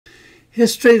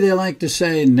History, they like to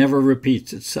say, never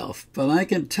repeats itself, but I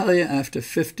can tell you after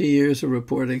 50 years of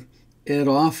reporting, it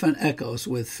often echoes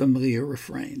with familiar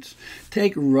refrains.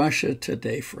 Take Russia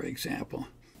today, for example.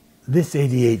 This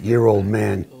 88-year-old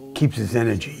man keeps his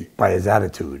energy by his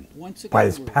attitude, by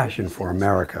his passion for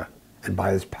America, and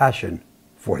by his passion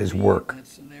for his work.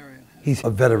 He's a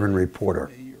veteran reporter,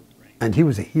 and he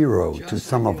was a hero to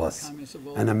some of us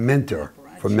and a mentor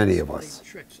for many of us.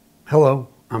 Hello,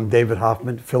 I'm David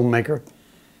Hoffman, filmmaker,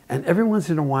 and every once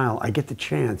in a while I get the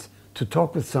chance to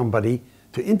talk with somebody,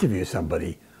 to interview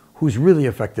somebody who's really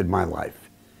affected my life.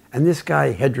 And this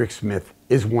guy, Hedrick Smith,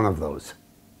 is one of those.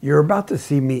 You're about to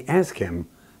see me ask him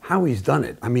how he's done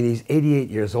it. I mean, he's 88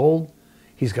 years old,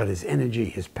 he's got his energy,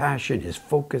 his passion, his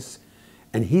focus,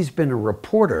 and he's been a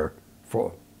reporter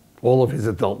for all of his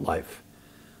adult life.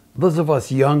 Those of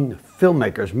us young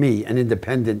filmmakers, me, an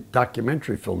independent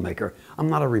documentary filmmaker, I'm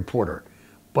not a reporter,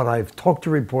 but I've talked to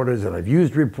reporters and I've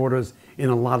used reporters in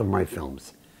a lot of my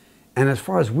films. And as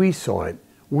far as we saw it,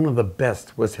 one of the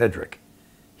best was Hedrick.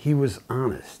 He was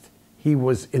honest. He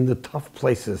was in the tough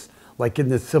places, like in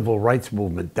the civil rights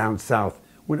movement down south,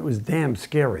 when it was damn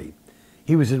scary.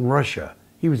 He was in Russia,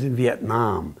 he was in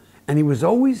Vietnam, and he was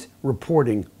always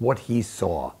reporting what he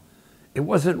saw. It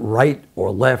wasn't right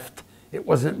or left, it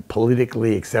wasn't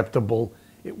politically acceptable,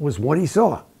 it was what he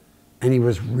saw. And he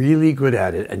was really good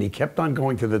at it, and he kept on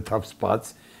going to the tough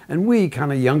spots, and we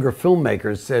kind of younger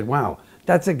filmmakers said, wow,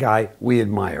 that's a guy we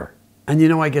admire. And you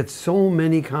know, I get so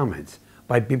many comments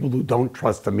by people who don't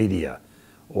trust the media,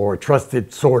 or trust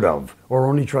it sort of, or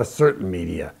only trust certain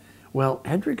media. Well,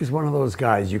 Hedrick is one of those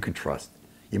guys you could trust.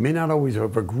 You may not always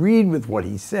have agreed with what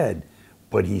he said,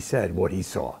 but he said what he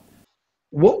saw.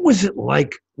 What was it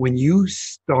like when you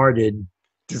started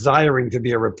desiring to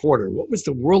be a reporter? What was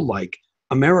the world like,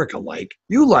 America like,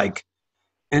 you like?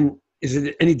 And is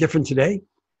it any different today?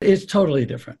 It's totally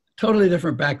different. Totally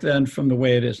different back then from the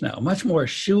way it is now. Much more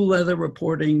shoe leather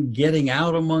reporting, getting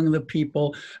out among the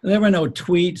people. There were no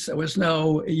tweets. There was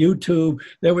no YouTube.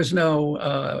 There was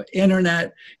no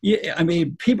internet. I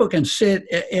mean, people can sit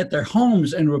at their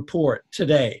homes and report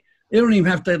today. They don't even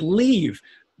have to leave.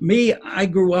 Me, I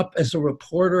grew up as a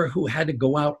reporter who had to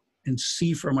go out and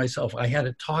see for myself. I had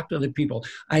to talk to the people.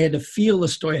 I had to feel the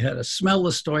story. I had to smell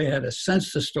the story. I had to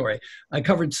sense the story. I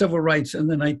covered civil rights in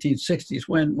the 1960s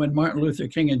when Martin Luther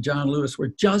King and John Lewis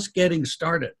were just getting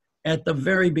started. At the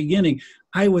very beginning,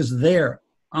 I was there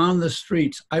on the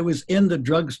streets. I was in the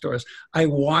drugstores. I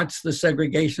watched the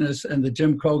segregationists and the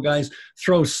Jim Crow guys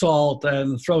throw salt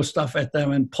and throw stuff at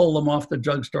them and pull them off the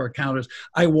drugstore counters.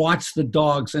 I watched the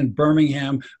dogs in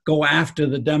Birmingham go after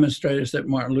the demonstrators that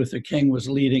Martin Luther King was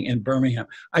leading in Birmingham.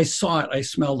 I saw it, I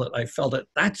smelled it, I felt it.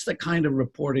 That's the kind of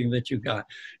reporting that you got.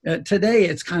 Today,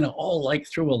 it's kind of all like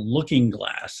through a looking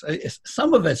glass.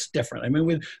 Some of it's different. I mean,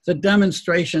 with the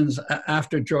demonstrations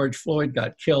after George Floyd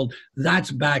got killed,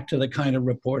 that's back to the kind of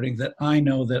reporting that I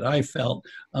know that I felt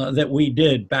that we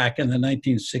did back in the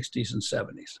 1960s and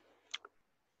 70s.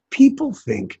 People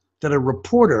think that a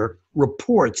reporter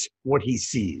reports what he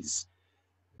sees.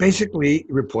 Basically,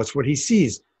 reports what he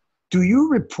sees. Do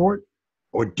you report,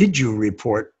 or did you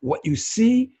report what you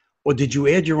see, or did you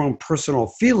add your own personal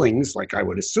feelings, like I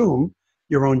would assume,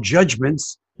 your own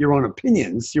judgments, your own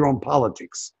opinions, your own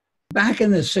politics? Back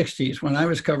in the 60s, when I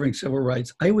was covering civil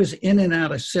rights, I was in and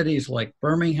out of cities like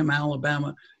Birmingham,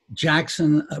 Alabama,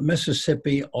 Jackson,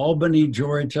 Mississippi, Albany,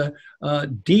 Georgia,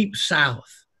 deep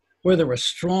south, where there were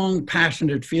strong,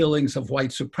 passionate feelings of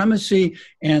white supremacy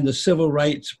and the civil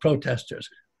rights protesters.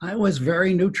 I was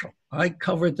very neutral. I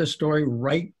covered the story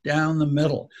right down the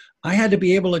middle. I had to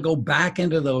be able to go back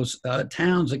into those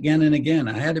towns again and again.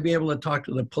 I had to be able to talk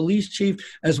to the police chief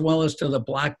as well as to the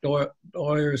black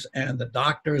lawyers and the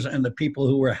doctors and the people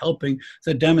who were helping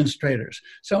the demonstrators.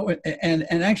 So, and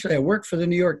actually I worked for the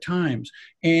New York Times,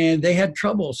 and they had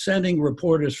trouble sending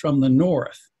reporters from the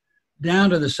North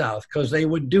down to the South because they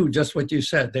would do just what you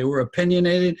said. They were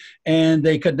opinionated and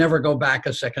they could never go back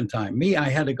a second time. Me, I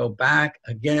had to go back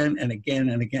again and again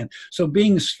and again. So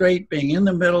being straight, being in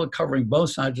the middle, covering both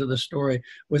sides of the story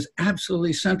was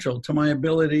absolutely central to my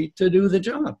ability to do the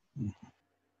job.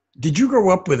 Did you grow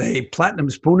up with a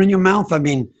platinum spoon in your mouth? I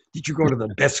mean, did you go to the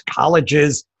best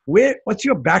colleges? What's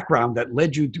your background that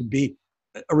led you to be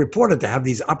a reporter, to have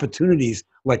these opportunities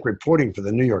like reporting for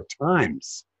the New York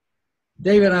Times?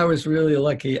 David, I was really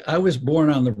lucky. I was born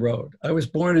on the road. I was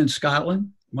born in Scotland.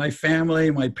 My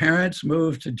family, my parents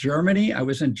moved to Germany. I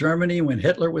was in Germany when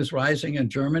Hitler was rising in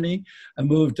Germany. I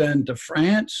moved then to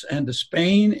France and to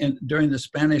Spain during the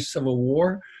Spanish Civil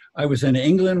War. I was in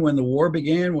England when the war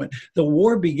began. When the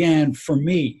war began for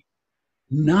me,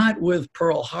 not with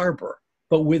Pearl Harbor,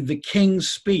 but with the King's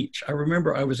Speech. I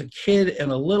remember I was a kid in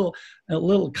a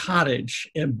little cottage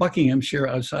in Buckinghamshire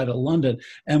outside of London,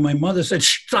 and my mother said,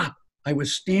 "Stop." I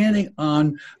was standing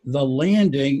on the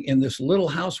landing in this little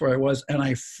house where I was, and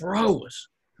I froze.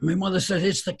 My mother said,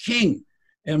 "It's the king."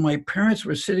 And my parents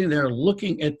were sitting there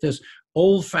looking at this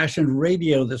old-fashioned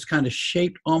radio that's kind of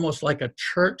shaped almost like a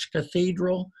church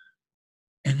cathedral.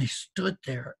 And they stood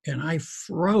there, and I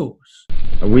froze.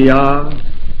 We are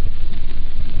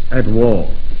at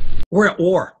war. We're at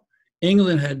war.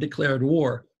 England had declared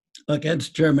war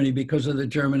against Germany because of the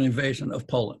German invasion of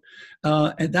Poland.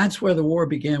 And that's where the war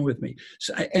began with me.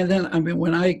 So, and then, I mean,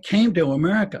 when I came to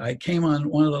America, I came on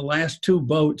one of the last two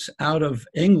boats out of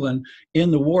England in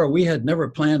the war. We had never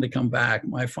planned to come back.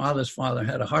 My father's father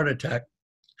had a heart attack,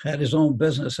 had his own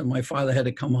business, and my father had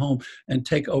to come home and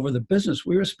take over the business.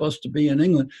 We were supposed to be in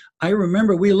England. I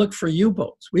remember we looked for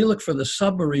U-boats. We looked for the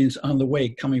submarines on the way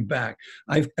coming back.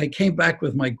 I came back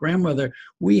with my grandmother.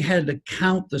 We had to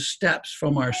count the steps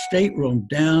from our stateroom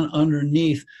down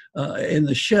underneath in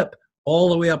the ship all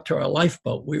the way up to our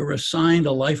lifeboat. We were assigned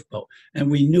a lifeboat, and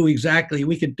we knew exactly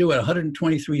we could do it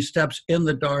 123 steps in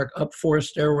the dark, up 4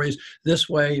 stairways, this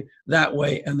way, that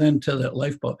way, and then to that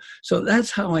lifeboat. So that's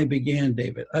how I began,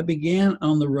 David. I began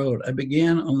on the road. I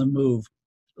began on the move.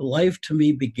 Life to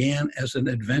me began as an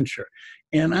adventure.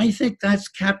 And I think that's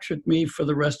captured me for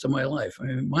the rest of my life. I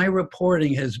mean, my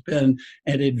reporting has been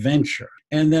an adventure.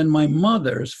 And then my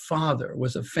mother's father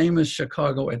was a famous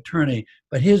Chicago attorney,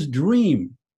 but his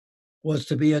dream was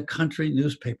to be a country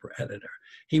newspaper editor.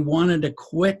 He wanted to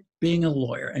quit being a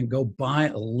lawyer and go buy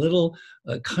a little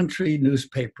country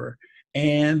newspaper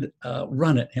and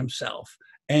run it himself.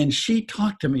 And she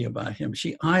talked to me about him.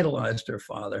 She idolized her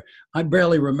father. I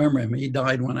barely remember him. He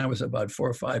died when I was about 4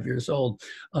 or 5 years old.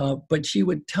 But she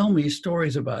would tell me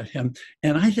stories about him.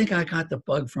 And I think I got the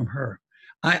bug from her.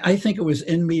 I think it was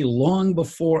in me long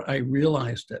before I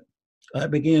realized it. I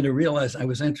began to realize I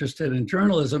was interested in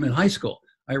journalism in high school.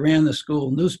 I ran the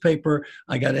school newspaper.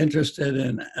 I got interested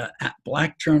in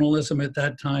Black journalism at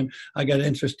that time. I got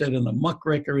interested in the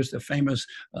muckrakers, the famous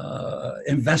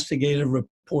investigative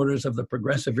reporters of the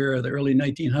progressive era, the early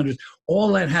 1900s.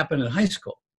 All that happened in high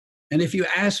school. And if you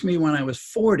ask me when I was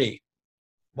 40,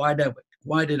 why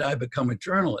did I become a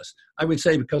journalist? I would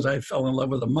say because I fell in love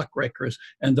with the muckrakers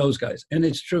and those guys. And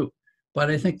it's true. But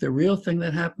I think the real thing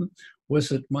that happened was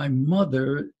that my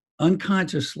mother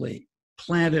unconsciously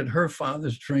planted her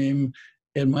father's dream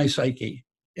in my psyche.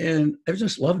 And I've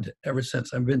just loved it ever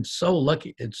since. I've been so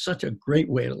lucky. It's such a great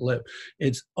way to live.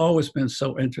 It's always been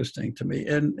so interesting to me.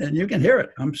 And you can hear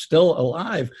it. I'm still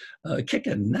alive,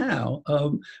 kicking now,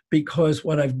 because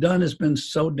what I've done has been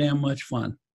so damn much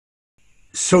fun.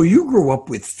 So you grew up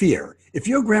with fear. If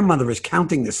your grandmother is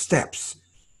counting the steps,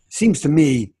 seems to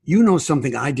me you know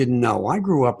something I didn't know. I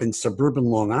grew up in suburban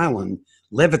Long Island,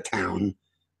 Levittown.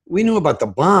 We knew about the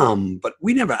bomb, but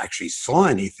we never actually saw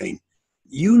anything.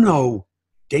 You know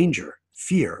danger,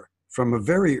 fear from a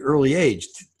very early age.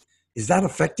 Is that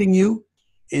affecting you?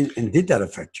 And did that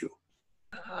affect you?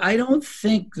 I don't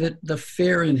think that the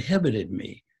fear inhibited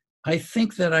me. I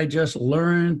think that I just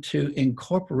learned to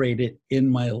incorporate it in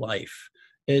my life.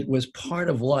 It was part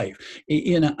of life.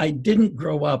 I didn't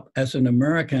grow up as an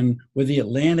American with the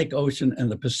Atlantic Ocean and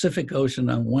the Pacific Ocean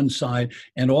on one side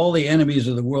and all the enemies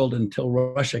of the world until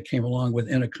Russia came along with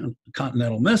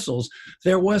intercontinental missiles.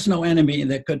 There was no enemy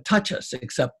that could touch us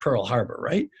except Pearl Harbor,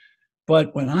 right?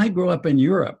 But when I grew up in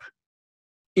Europe,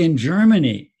 in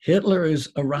Germany, Hitler is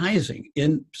arising.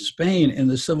 In Spain, in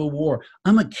the Civil War,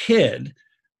 I'm a kid,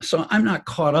 so I'm not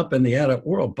caught up in the adult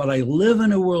world, but I live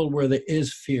in a world where there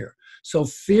is fear. So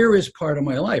fear is part of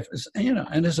my life.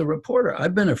 And as a reporter,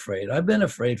 I've been afraid. I've been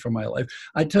afraid for my life.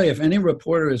 I tell you, if any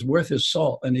reporter is worth his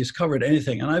salt and he's covered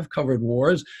anything, and I've covered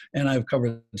wars and I've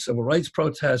covered civil rights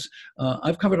protests,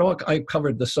 I've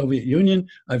covered the Soviet Union,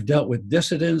 I've dealt with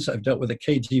dissidents, I've dealt with the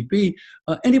KGB.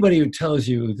 Anybody who tells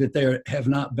you that they have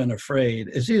not been afraid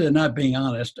is either not being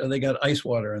honest or they got ice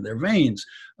water in their veins.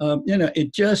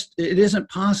 It isn't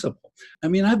possible. I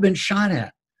mean, I've been shot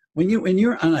at. When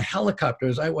you're on a helicopter,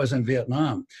 as I was in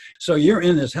Vietnam, so you're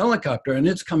in this helicopter and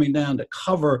it's coming down to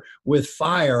cover with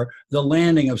fire the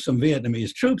landing of some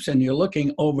Vietnamese troops, and you're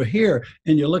looking over here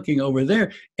and you're looking over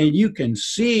there, and you can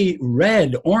see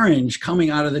red, orange coming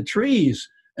out of the trees.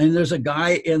 And there's a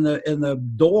guy in the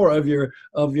door of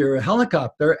your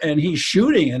helicopter, and he's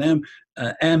shooting an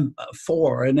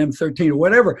M4, an M13, or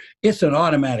whatever. It's an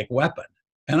automatic weapon.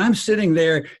 And I'm sitting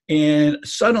there, and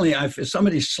suddenly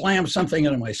somebody slammed something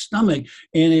into my stomach,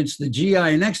 and it's the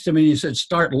GI next to me, and he said,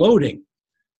 "Start loading."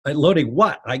 Loading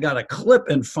what? I got a clip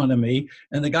in front of me,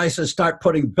 and the guy says, start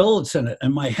putting bullets in it.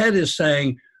 And my head is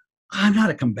saying, I'm not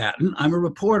a combatant, I'm a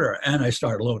reporter. And I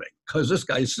start loading because this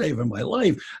guy's saving my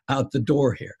life out the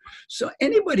door here. So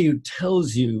anybody who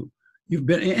tells you you've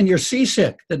been, and you're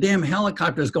seasick, the damn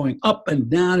helicopter is going up and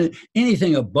down.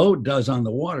 Anything a boat does on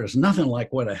the water is nothing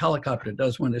like what a helicopter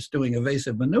does when it's doing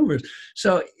evasive maneuvers.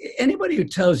 So anybody who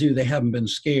tells you they haven't been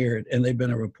scared and they've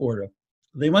been a reporter,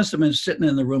 they must have been sitting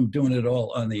in the room doing it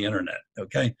all on the internet,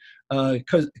 okay?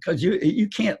 Because you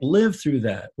can't live through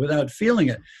that without feeling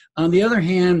it. On the other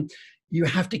hand, you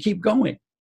have to keep going.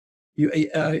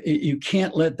 You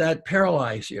can't let that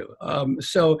paralyze you.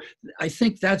 So I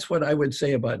think that's what I would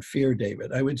say about fear,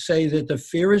 David. I would say that the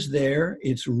fear is there,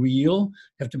 it's real,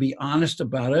 you have to be honest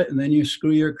about it, and then you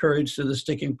screw your courage to the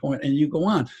sticking point and you go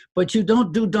on. But you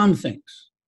don't do dumb things.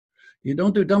 You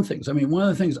don't do dumb things. I mean, one of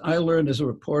the things I learned as a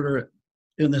reporter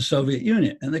in the Soviet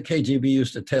Union, and the KGB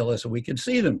used to tell us, and we could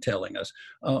see them telling us,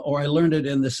 or I learned it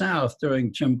in the South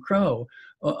during Jim Crow,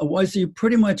 was you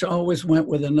pretty much always went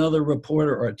with another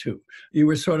reporter or two. You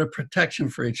were sort of protection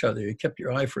for each other. You kept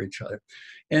your eye for each other.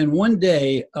 And one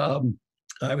day,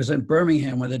 I was in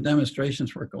Birmingham when the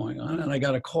demonstrations were going on, and I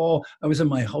got a call. I was in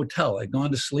my hotel. I'd gone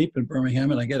to sleep in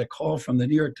Birmingham, and I get a call from the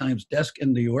New York Times desk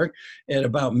in New York at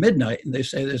about midnight, and they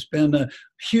say there's been a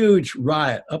huge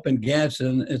riot up in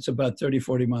Gadsden. It's about 30,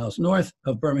 40 miles north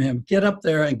of Birmingham. Get up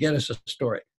there and get us a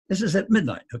story. This is at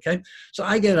midnight, okay? So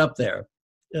I get up there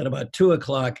at about 2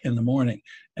 o'clock in the morning.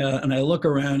 And I look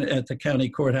around at the county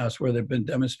courthouse where there've been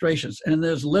demonstrations, and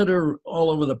there's litter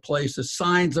all over the place. The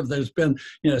signs of there's been,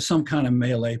 some kind of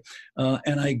melee.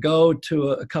 And I go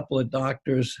to a couple of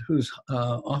doctors whose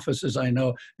offices I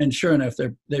know, and sure enough,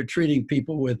 they're treating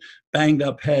people with banged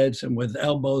up heads and with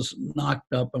elbows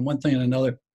knocked up and one thing and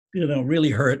another.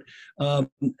 Really hurt. I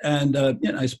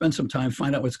spent some time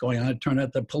find out what's going on. It turned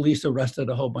out the police arrested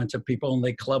a whole bunch of people and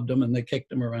they clubbed them and they kicked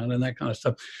them around and that kind of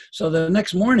stuff. So the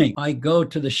next morning, I go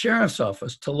to the sheriff's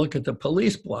office to look at the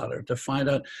police blotter to find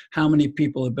out how many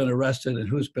people have been arrested and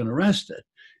who's been arrested.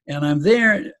 And I'm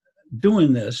there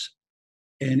doing this,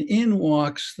 and in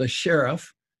walks the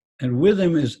sheriff, and with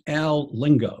him is Al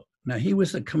Lingo. Now, he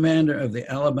was the commander of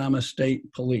the Alabama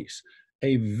State Police.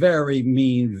 A very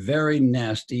mean, very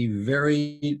nasty,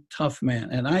 very tough man.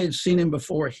 And I had seen him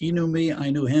before. He knew me. I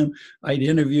knew him. I'd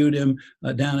interviewed him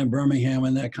down in Birmingham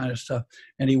and that kind of stuff.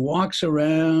 And he walks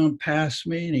around past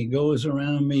me and he goes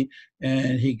around me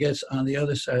and he gets on the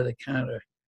other side of the counter.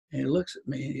 And he looks at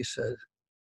me and he says,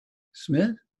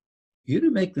 Smith, you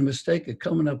didn't make the mistake of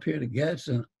coming up here to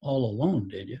Gadsden all alone,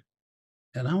 did you?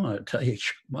 And I want to tell you,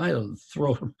 my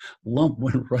throat lump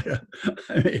went right up.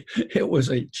 I mean, it was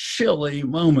a chilly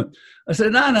moment. I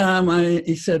said, no.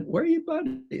 He said, where are your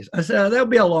buddies? I said, they'll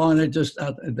be alone.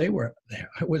 They were there.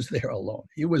 I was there alone.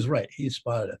 He was right. He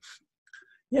spotted it.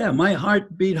 Yeah, my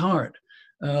heart beat hard.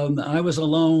 I was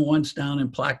alone once down in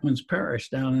Plaquemines Parish,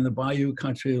 down in the Bayou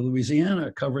country of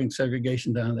Louisiana, covering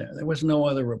segregation down there. There was no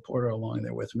other reporter along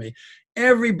there with me.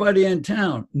 Everybody in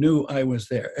town knew I was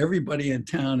there. Everybody in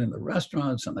town, in the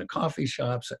restaurants and the coffee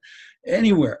shops,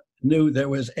 anywhere, knew there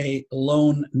was a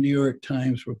lone New York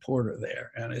Times reporter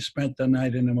there. And I spent the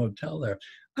night in a motel there.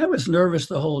 I was nervous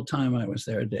the whole time I was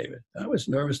there, David. I was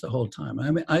nervous the whole time. I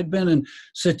mean, I'd been in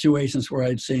situations where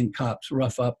I'd seen cops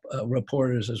rough up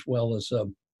reporters as well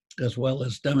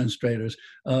as demonstrators.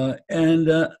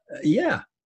 Yeah,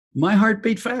 my heart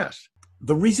beat fast.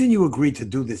 The reason you agreed to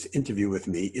do this interview with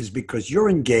me is because you're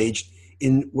engaged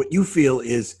in what you feel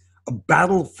is a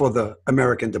battle for the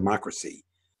American democracy.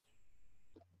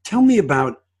 Tell me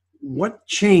about what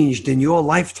changed in your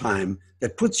lifetime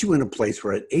that puts you in a place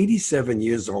where at 87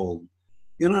 years old,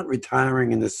 you're not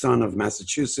retiring in the sun of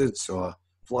Massachusetts or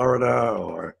Florida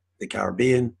or the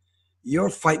Caribbean. You're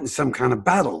fighting some kind of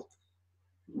battle.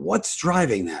 What's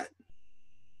driving that?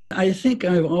 I think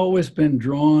I've always been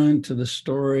drawn to the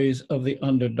stories of the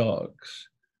underdogs.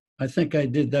 I think I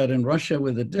did that in Russia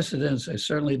with the dissidents. I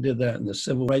certainly did that in the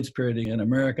civil rights period in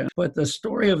America. But the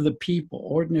story of the people,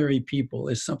 ordinary people,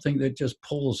 is something that just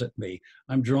pulls at me.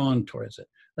 I'm drawn towards it.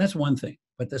 That's one thing.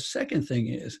 But the second thing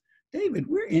is, David,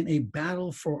 we're in a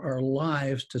battle for our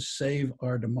lives to save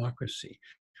our democracy.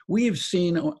 We have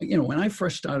seen, when I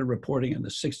first started reporting in the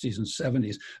 60s and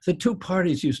 70s, the two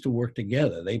parties used to work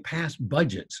together. They passed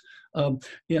budgets.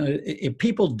 If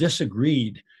people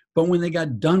disagreed, but when they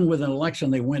got done with an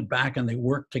election, they went back and they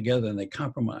worked together and they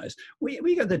compromised.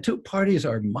 We got the two parties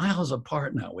are miles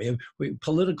apart now. We have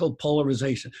political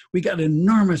polarization. We got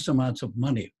enormous amounts of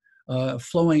money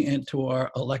flowing into our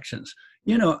elections.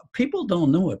 People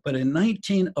don't know it, but in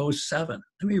 1907,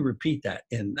 let me repeat that.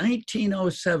 In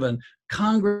 1907,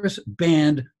 Congress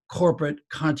banned corporate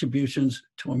contributions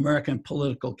to American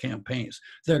political campaigns.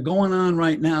 They're going on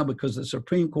right now because the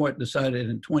Supreme Court decided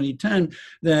in 2010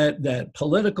 that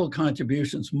political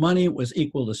contributions, money was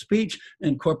equal to speech,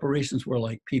 and corporations were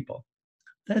like people.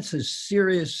 That's a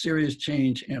serious, serious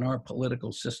change in our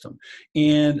political system.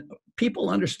 And people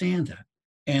understand that.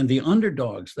 And the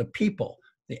underdogs, the people,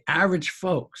 the average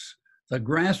folks, the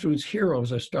grassroots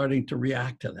heroes are starting to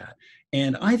react to that.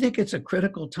 And I think it's a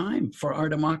critical time for our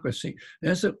democracy.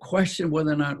 There's a question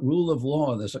whether or not rule of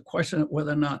law, there's a question of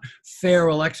whether or not fair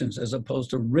elections as opposed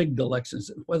to rigged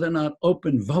elections, whether or not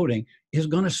open voting is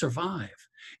going to survive.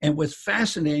 And what's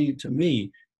fascinating to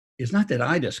me is not that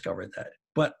I discovered that,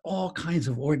 but all kinds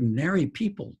of ordinary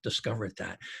people discovered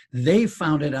that. They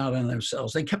found it out on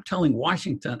themselves. They kept telling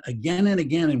Washington again and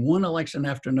again in one election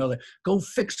after another, go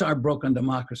fix our broken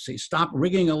democracy, stop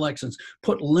rigging elections,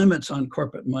 put limits on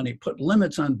corporate money, put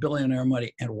limits on billionaire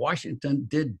money. And Washington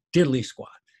did diddly squat.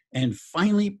 And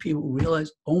finally, people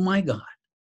realized, oh my God,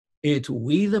 it's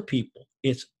we the people.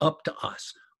 It's up to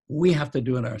us. We have to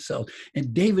do it ourselves.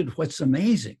 And David, what's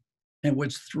amazing and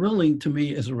what's thrilling to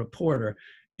me as a reporter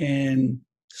and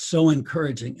so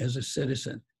encouraging as a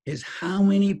citizen is how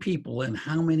many people in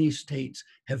how many states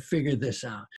have figured this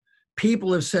out.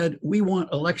 People have said, we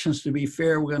want elections to be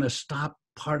fair. We're going to stop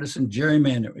partisan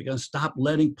gerrymandering. We're going to stop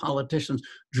letting politicians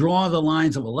draw the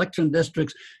lines of election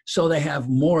districts so they have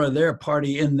more of their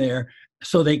party in there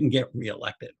so they can get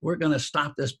reelected. We're going to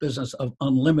stop this business of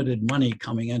unlimited money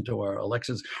coming into our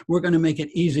elections. We're going to make it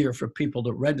easier for people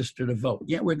to register to vote.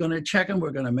 Yeah, we're going to check them.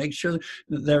 We're going to make sure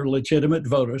that they're legitimate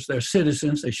voters. They're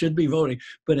citizens. They should be voting.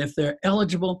 But if they're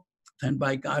eligible, then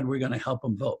by God, we're going to help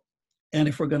them vote. And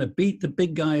if we're going to beat the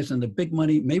big guys and the big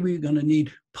money, maybe we're going to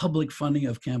need public funding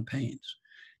of campaigns.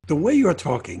 The way you're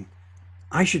talking,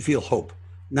 I should feel hope.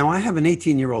 Now, I have an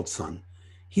 18-year-old son.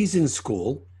 He's in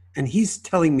school. And he's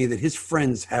telling me that his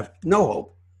friends have no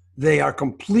hope. They are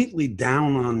completely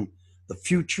down on the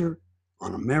future,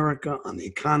 on America, on the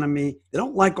economy. They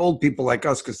don't like old people like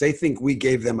us because they think we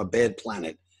gave them a bad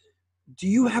planet. Do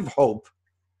you have hope?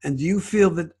 And do you feel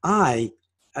that I,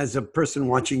 as a person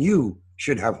watching you,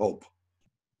 should have hope?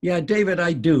 Yeah, David,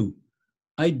 I do.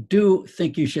 I do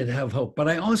think you should have hope. But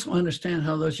I also understand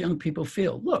how those young people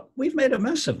feel. Look, we've made a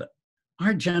mess of it.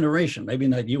 Our generation, maybe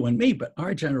not you and me, but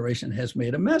our generation has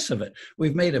made a mess of it.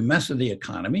 We've made a mess of the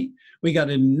economy. We got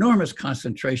enormous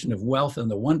concentration of wealth in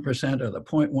the 1% or the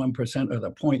 0.1% or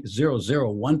the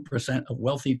 0.001% of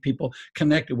wealthy people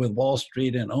connected with Wall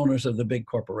Street and owners of the big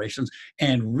corporations,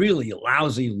 and really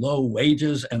lousy low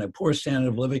wages and a poor standard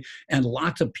of living, and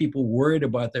lots of people worried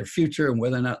about their future and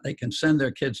whether or not they can send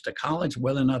their kids to college,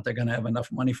 whether or not they're going to have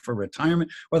enough money for retirement,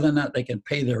 whether or not they can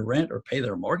pay their rent or pay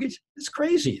their mortgage. It's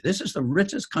crazy. This is the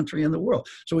richest country in the world.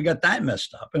 So we got that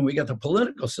messed up, and we got the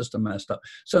political system messed up.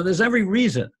 So there's every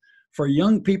reason for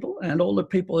young people and older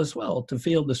people as well to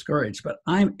feel discouraged. But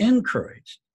I'm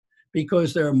encouraged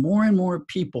because there are more and more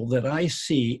people that I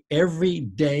see every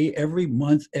day, every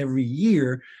month, every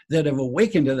year that have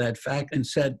awakened to that fact and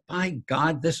said, by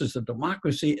God, this is a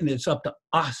democracy and it's up to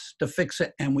us to fix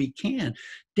it, and we can.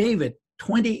 David,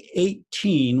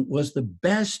 2018 was the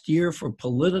best year for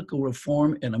political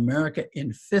reform in America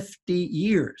in 50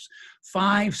 years.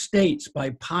 5 states, by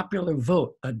popular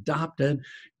vote, adopted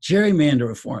gerrymander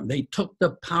reform. They took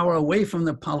the power away from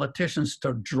the politicians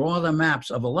to draw the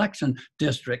maps of election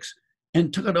districts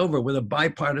and took it over with a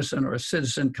bipartisan or a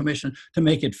citizen commission to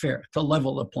make it fair, to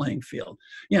level the playing field.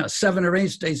 7 or 8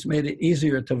 states made it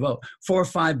easier to vote. 4 or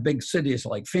 5 big cities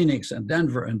like Phoenix and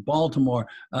Denver and Baltimore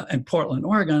and Portland,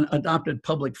 Oregon adopted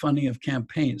public funding of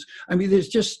campaigns. I mean, there's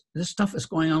just, this stuff is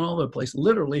going on all over the place.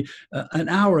 Literally an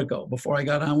hour ago, before I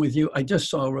got on with you, I just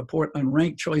saw a report on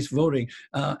ranked choice voting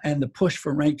and the push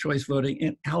for ranked choice voting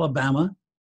in Alabama,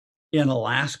 in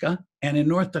Alaska, and in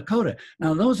North Dakota.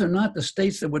 Now, those are not the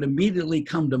states that would immediately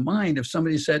come to mind if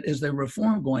somebody said, is there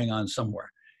reform going on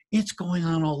somewhere? It's going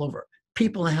on all over.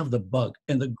 People have the bug.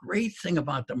 And the great thing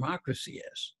about democracy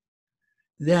is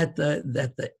that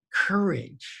the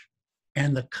courage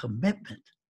and the commitment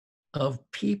of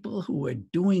people who are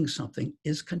doing something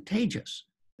is contagious.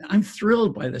 I'm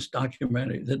thrilled by this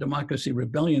documentary, The Democracy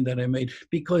Rebellion, that I made,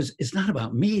 because it's not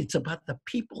about me, it's about the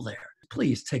people there.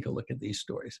 Please take a look at these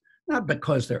stories, not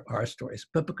because they're our stories,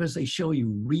 but because they show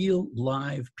you real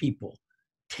live people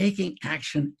taking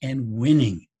action and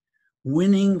winning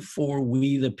for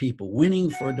we the people, winning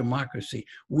for democracy,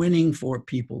 winning for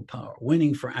people power,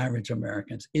 winning for average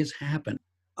Americans. It's happened.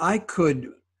 I could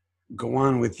go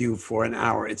on with you for an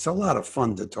hour. It's a lot of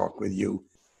fun to talk with you.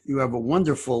 You have a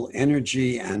wonderful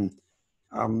energy, and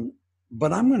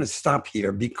but I'm going to stop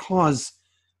here because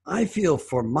I feel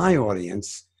for my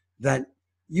audience that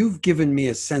you've given me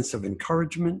a sense of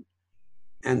encouragement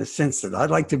and a sense that I'd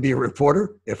like to be a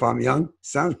reporter if I'm young.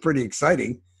 Sounds pretty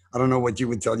exciting. I don't know what you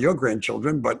would tell your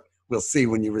grandchildren, but we'll see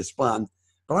when you respond.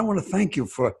 But I want to thank you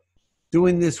for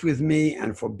doing this with me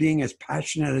and for being as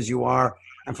passionate as you are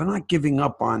and for not giving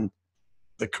up on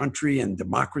the country and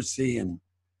democracy. And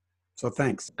so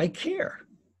thanks. I care.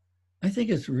 I think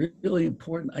it's really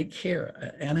important. I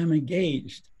care and I'm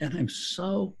engaged and I'm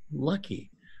so lucky.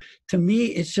 To me,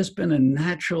 it's just been a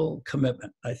natural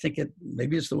commitment. I think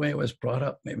maybe it's the way I was brought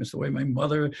up. Maybe it's the way my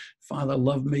mother, father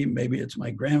loved me. Maybe it's my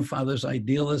grandfather's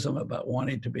idealism about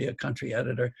wanting to be a country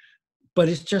editor. But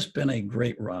it's just been a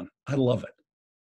great run. I love it.